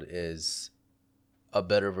xCloud is a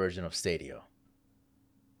better version of Stadia.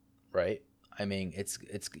 Right? I mean, it's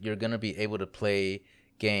you're going to be able to play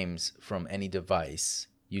games from any device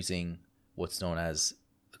using what's known as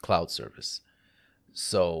the cloud service.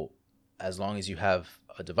 So as long as you have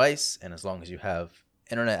a device and as long as you have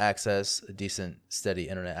internet access, a decent, steady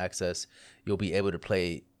internet access, you'll be able to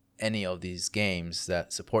play any of these games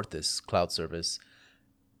that support this cloud service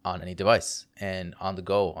on any device and on the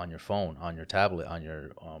go, on your phone, on your tablet, on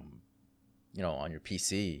your on your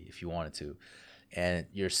PC if you wanted to. And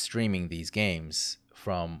you're streaming these games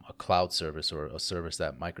from a cloud service or a service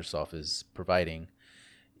that Microsoft is providing.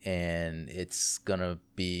 And it's going to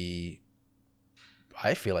be,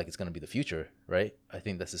 I feel like it's going to be the future, right? I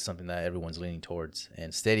think this is something that everyone's leaning towards.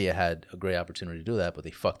 And Stadia had a great opportunity to do that, but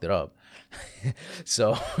they fucked it up.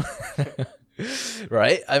 So,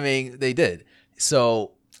 right? I mean, they did.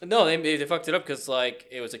 So... No, they fucked it up because like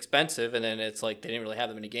it was expensive, and then it's like they didn't really have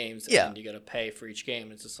that many games. And you got to pay for each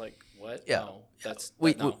game. It's just like what? Yeah, no,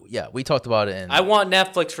 we talked about it. And I want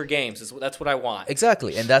Netflix for games. That's what I want.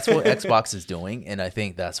 Exactly, and that's what Xbox is doing, and I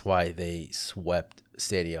think that's why they swept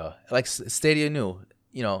Stadia. Like Stadia knew,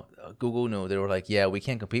 Google knew. They were like, yeah, we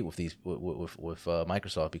can't compete with these with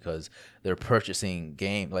Microsoft because they're purchasing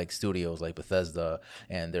studios like Bethesda,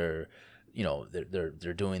 and they're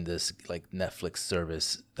doing this like Netflix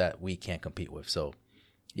service that we can't compete with. So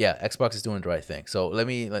yeah, Xbox is doing the right thing. So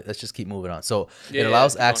let's just keep moving on. So it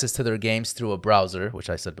allows access to their games through a browser, which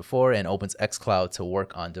I said before, and opens xCloud to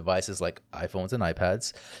work on devices like iPhones and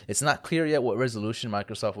iPads. It's not clear yet what resolution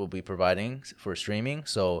Microsoft will be providing for streaming.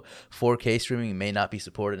 So 4K streaming may not be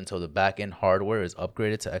supported until the back-end hardware is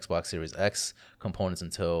upgraded to Xbox Series X components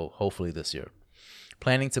until hopefully this year.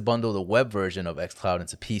 Planning to bundle the web version of xCloud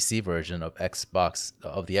into PC version of the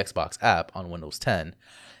Xbox app on Windows 10,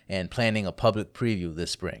 and planning a public preview this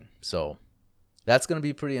spring. So that's going to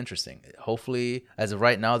be pretty interesting. Hopefully, as of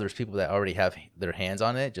right now, there's people that already have their hands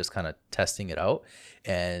on it, just kind of testing it out,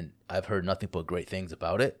 and I've heard nothing but great things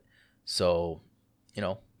about it. So,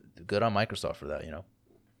 good on Microsoft for that.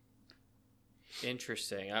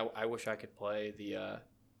 Interesting. I wish I could play the.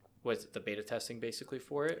 Was it the beta testing basically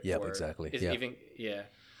for it? Yeah, exactly.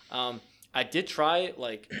 I did try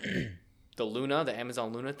like the Luna, the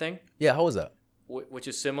Amazon Luna thing. Yeah, how was that? Which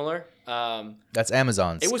is similar. That's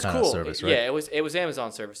Amazon's kind of service, right? Yeah, it was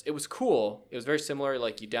Amazon service. It was cool. It was very similar.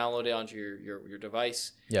 Like you download it onto your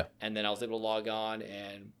device. Yeah. And then I was able to log on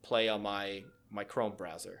and play on my Chrome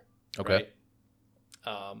browser. Okay.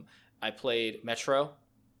 Right? I played Metro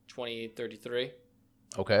 2033.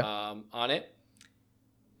 Okay. On it.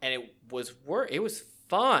 And it was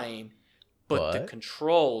fine, but the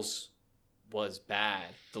controls was bad.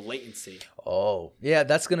 The latency. Oh, yeah,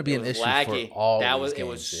 that's going to be an issue laggy. For all of these games. It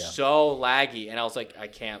was so laggy, and I was like, I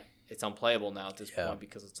can't. It's unplayable now at this point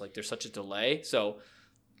because it's like there's such a delay. So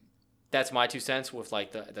that's my 2 cents with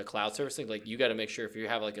like the cloud service thing. Like you got to make sure if you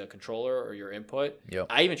have like a controller or your input. Yep.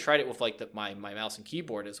 I even tried it with like my mouse and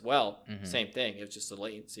keyboard as well. Mm-hmm. Same thing. It was just the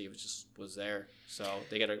latency. It was there. So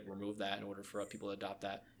they got to remove that in order for people to adopt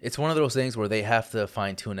that. It's one of those things where they have to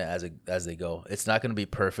fine tune it as they go. It's not going to be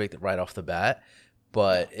perfect right off the bat,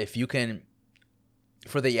 but if you can,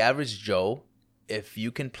 for the average Joe, if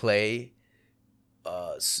you can play,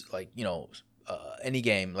 any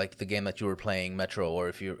game, like the game that you were playing, Metro,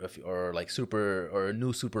 or or like Super or a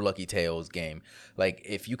new Super Lucky Tales game, like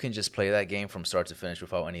if you can just play that game from start to finish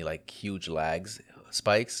without any like huge lags,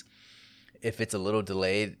 spikes. If it's a little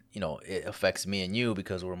delayed, it affects me and you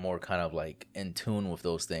because we're more kind of like in tune with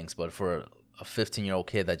those things. But for a 15-year-old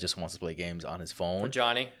kid that just wants to play games on his phone, for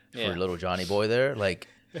Johnny, for little Johnny boy there, like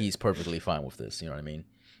he's perfectly fine with this. You know what I mean?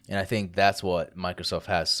 And I think that's what Microsoft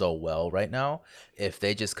has so well right now. If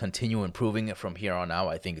they just continue improving it from here on out,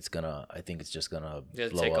 I think it's just gonna blow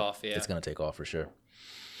take up. Off. Yeah, it's gonna take off for sure.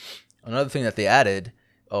 Another thing that they added,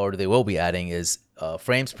 or they will be adding, is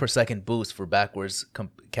frames per second boost for backwards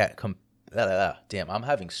damn, I'm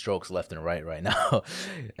having strokes left and right now.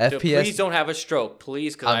 FPS. Please don't have a stroke,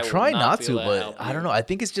 please. I'm trying not to, but I don't know. I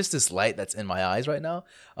think it's just this light that's in my eyes right now.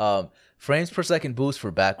 Frames per second boost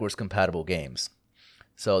for backwards compatible games.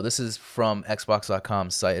 So this is from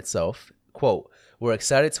Xbox.com's site itself. Quote, "We're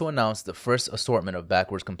excited to announce the first assortment of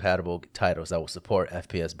backwards compatible titles that will support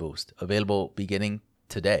FPS boost, available beginning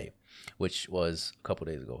today," which was a couple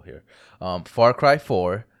days ago here. Far Cry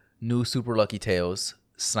 4, new Super Lucky Tales,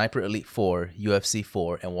 Sniper Elite 4, UFC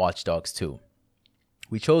 4, and Watch Dogs 2.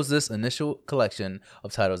 We chose this initial collection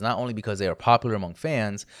of titles not only because they are popular among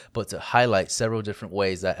fans, but to highlight several different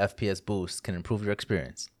ways that FPS boost can improve your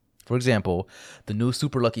experience. For example, the new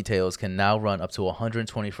Super Lucky Tales can now run up to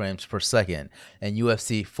 120 frames per second, and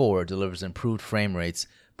UFC 4 delivers improved frame rates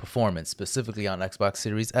performance specifically on Xbox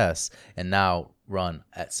Series S, and now run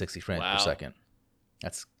at 60 frames per second.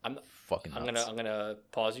 That's fucking nuts. I'm gonna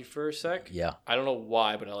pause you for a sec. Yeah. I don't know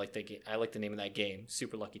why, but I like the game. I like the name of that game,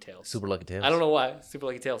 Super Lucky Tales. Super Lucky Tales. I don't know why. Super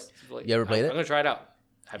Lucky Tales. You ever played it? I'm gonna try it out.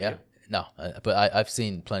 Have you? No, but I've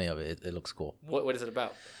seen plenty of it. It looks cool. What is it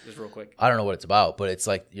about? Just real quick. I don't know what it's about, but it's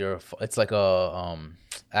like it's like a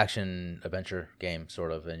action adventure game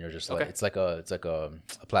sort of, and you're just like it's like a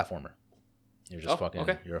platformer. You're just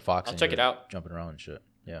you're a fox. I'll check it out. Jumping around and shit.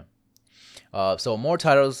 Yeah. So more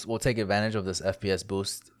titles will take advantage of this FPS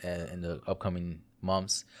boost in the upcoming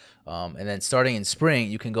months, and then starting in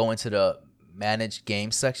spring, you can go into the managed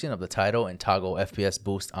games section of the title and toggle FPS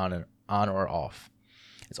boost on or off.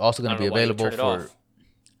 It's also going to be available for.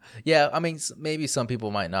 Yeah, I mean, maybe some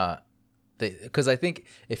people might not, because I think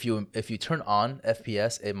if you turn on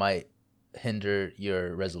FPS, it might hinder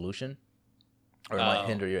your resolution, or it might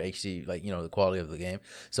hinder your HD, like the quality of the game.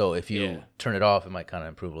 So if you turn it off, it might kind of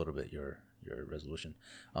improve a little bit your resolution.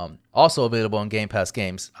 Also available on Game Pass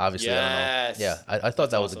games. Obviously, I don't know. Yeah, I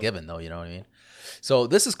thought that was a given though. You know what I mean? So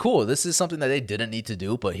this is cool. This is something that they didn't need to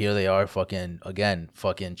do, but here they are fucking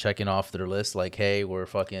checking off their list like, hey, we're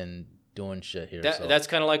fucking doing shit here. That's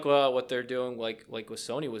kind of like what they're doing, like what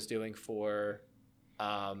Sony was doing for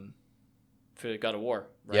God of War,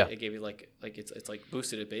 right? Yeah. It gave you like it's like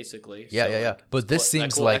boosted it basically. Yeah. But this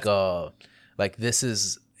seems like this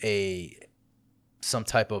is some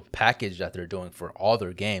type of package that they're doing for all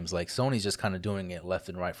their games. Like Sony's just kind of doing it left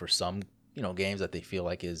and right for some games that they feel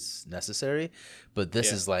like is necessary, but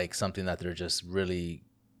this is like something that they're just really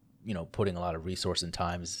putting a lot of resource and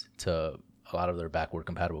times to a lot of their backward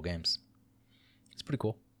compatible games. It's pretty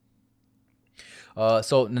cool.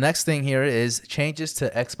 So the next thing here is changes to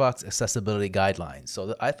Xbox accessibility guidelines.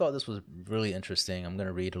 So I thought this was really interesting. I'm going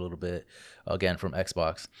to read a little bit again from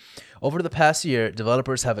Xbox. Over the past year,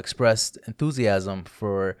 developers have expressed enthusiasm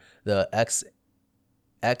for the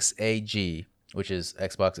XAG, which is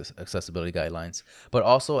Xbox accessibility guidelines, but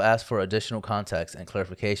also asked for additional context and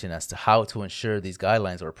clarification as to how to ensure these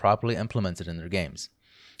guidelines are properly implemented in their games.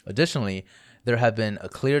 Additionally, there have been a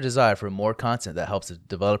clear desire for more content that helps the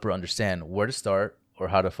developer understand where to start or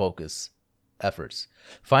how to focus efforts.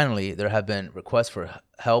 Finally, there have been requests to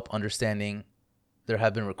help understand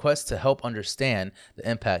the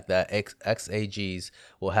impact that XAGs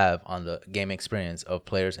will have on the gaming experience of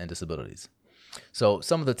players and disabilities. So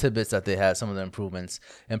some of the tidbits that they had, some of the improvements: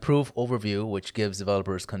 improve overview, which gives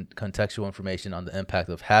developers contextual information on the impact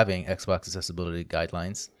of having Xbox accessibility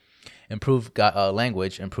guidelines. Improve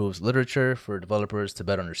language, improves literature for developers to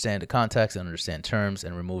better understand the context and understand terms,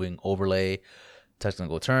 and removing overlay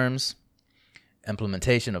technical terms.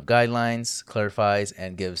 Implementation of guidelines clarifies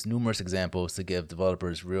and gives numerous examples to give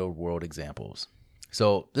developers real-world examples.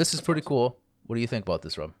 So this is pretty cool. What do you think about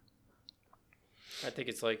this, Rob? I think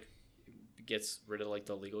it's like gets rid of like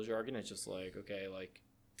the legal jargon. It's just like, okay, like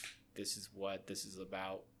this is what this is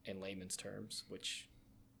about in layman's terms, which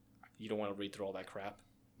you don't want to read through all that crap.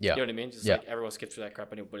 Yeah. You know what I mean? Just like everyone skips through that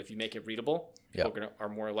crap anyway. But if you make it readable, people are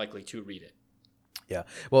more likely to read it. Yeah.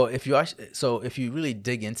 Well, if you really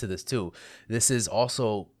dig into this too, this is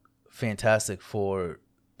also fantastic for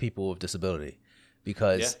people with disability,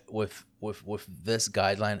 because with this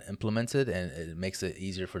guideline implemented, and it makes it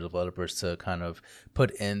easier for developers to kind of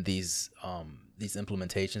put in these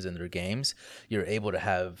implementations in their games, you're able to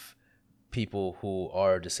have people who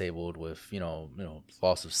are disabled with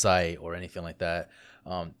loss of sight or anything like that,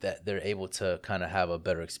 that they're able to kind of have a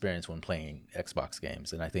better experience when playing Xbox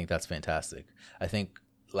games, and I think that's fantastic. I think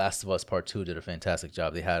Last of Us Part 2 did a fantastic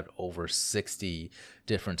job. They had over 60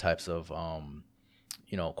 different types of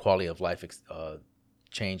quality of life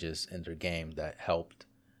changes in their game that helped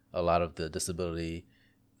a lot of the disability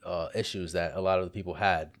issues that a lot of the people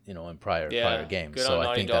had, in prior games. Good so on I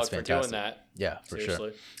Naughty think Dog that's fantastic. for doing that. Yeah, for Seriously.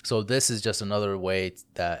 sure. So this is just another way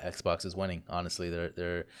that Xbox is winning. Honestly,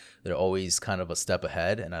 they're always kind of a step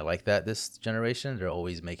ahead, and I like that this generation. They're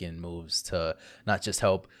always making moves to not just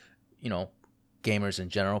help, gamers in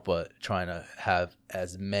general, but trying to have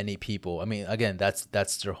as many people. I mean, again, that's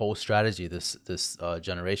their whole strategy. This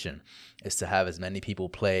generation is to have as many people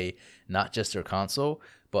play not just their console,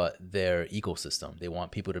 but their ecosystem. They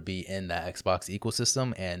want people to be in that Xbox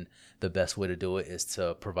ecosystem, and the best way to do it is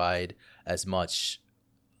to provide as much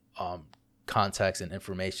context and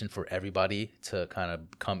information for everybody to kind of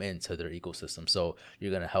come into their ecosystem. So you're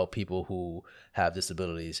going to help people who have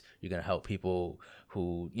disabilities. You're going to help people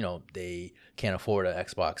who, they can't afford an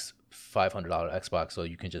Xbox, $500 Xbox, so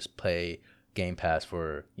you can just play Game Pass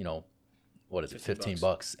for, what is it,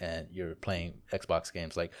 $15, and you're playing Xbox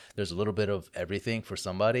games. Like, there's a little bit of everything for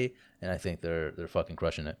somebody, and I think they're fucking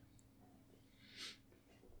crushing it.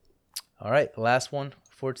 All right, last one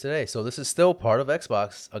for today. So this is still part of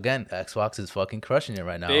Xbox. Again, Xbox is fucking crushing it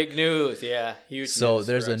right now. Big news, yeah, huge. So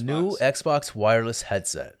there's a new Xbox wireless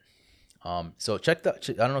headset. So check that.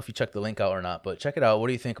 I don't know if you checked the link out or not, but check it out. What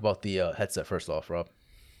do you think about the headset first off, Rob?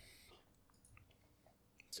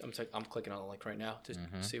 I'm clicking on the link right now to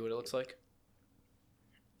see what it looks like.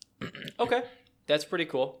 Okay, that's pretty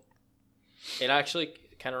cool. It actually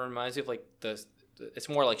kind of reminds me of like it's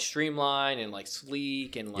more like streamlined and like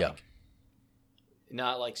sleek and like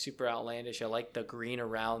not like super outlandish. I like the green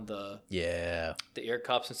around the ear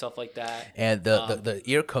cups and stuff like that. And the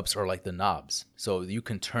ear cups are like the knobs, so you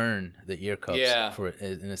can turn the ear cups for it,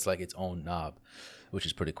 and it's like its own knob, which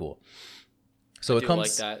is pretty cool. So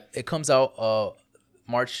it comes out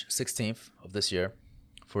March 16th of this year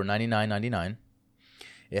for $99.99.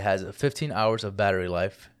 It has 15 hours of battery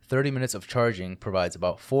life. 30 minutes of charging provides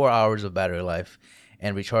about 4 hours of battery life,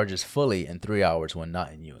 and recharges fully in 3 hours when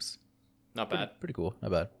not in use. Not bad. Pretty cool.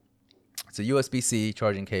 Not bad. It's a USB-C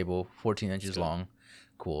charging cable, 14 inches long.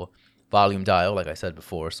 Cool. Volume dial, like I said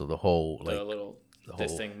before, so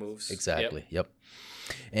this thing moves. Exactly. Yep.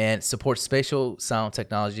 And supports spatial sound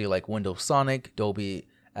technology like Windows Sonic, Dolby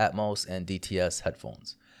Atmos, and DTS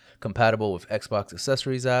headphones. Compatible with Xbox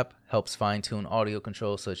Accessories app, helps fine-tune audio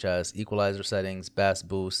controls such as equalizer settings, bass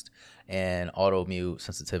boost, and auto mute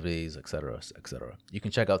sensitivities, etc., etc. You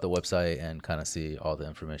can check out the website and kind of see all the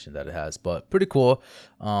information that it has, but pretty cool.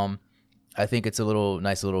 I think it's a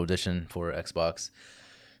nice little addition for Xbox.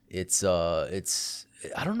 It's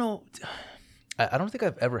I don't know. I don't think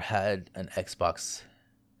I've ever had an Xbox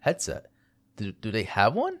headset. Do they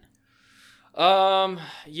have one?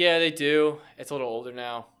 Yeah, they do. It's a little older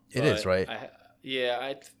now. It is, right?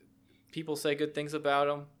 People say good things about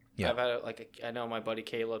them. Yeah. I've had I know my buddy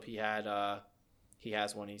Caleb. He has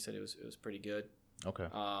one. He said it was pretty good. Okay.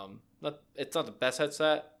 It's not the best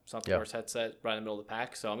headset. It's not the worst headset. Right in the middle of the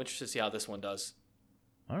pack. So I'm interested to see how this one does.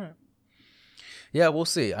 All right. Yeah, we'll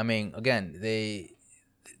see. I mean, again,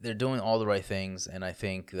 they're doing all the right things, and I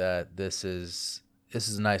think that this is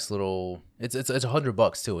a nice little. It's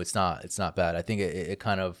 $100 too. It's not bad. I think it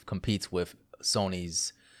kind of competes with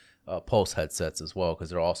Sony's Pulse headsets as well, because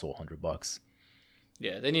they're also $100.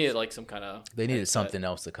 Yeah, they needed like some kind of. They needed something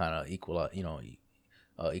else to kind of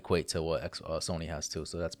equate to what Sony has too.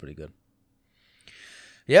 So that's pretty good.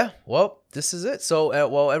 Yeah, well, this is it. So,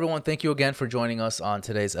 everyone, thank you again for joining us on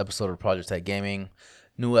today's episode of Project Tech Gaming.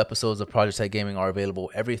 New episodes of Project Tech Gaming are available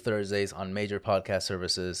every Thursdays on major podcast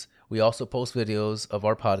services. We also post videos of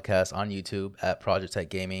our podcast on YouTube at Project Tech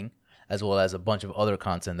Gaming, as well as a bunch of other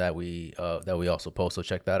content that we also post. So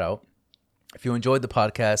check that out. If you enjoyed the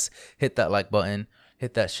podcast, hit that like button,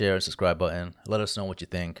 hit that share and subscribe button. Let us know what you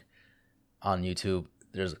think on YouTube.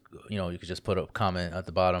 There's, you could just put a comment at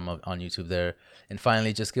the bottom on YouTube there. And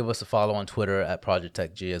finally, just give us a follow on Twitter at Project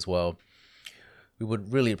Tech G as well. We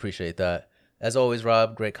would really appreciate that. As always,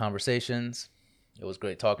 Rob, great conversations. It was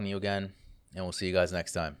great talking to you again, and we'll see you guys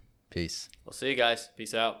next time. Peace. We'll see you guys.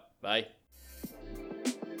 Peace out. Bye.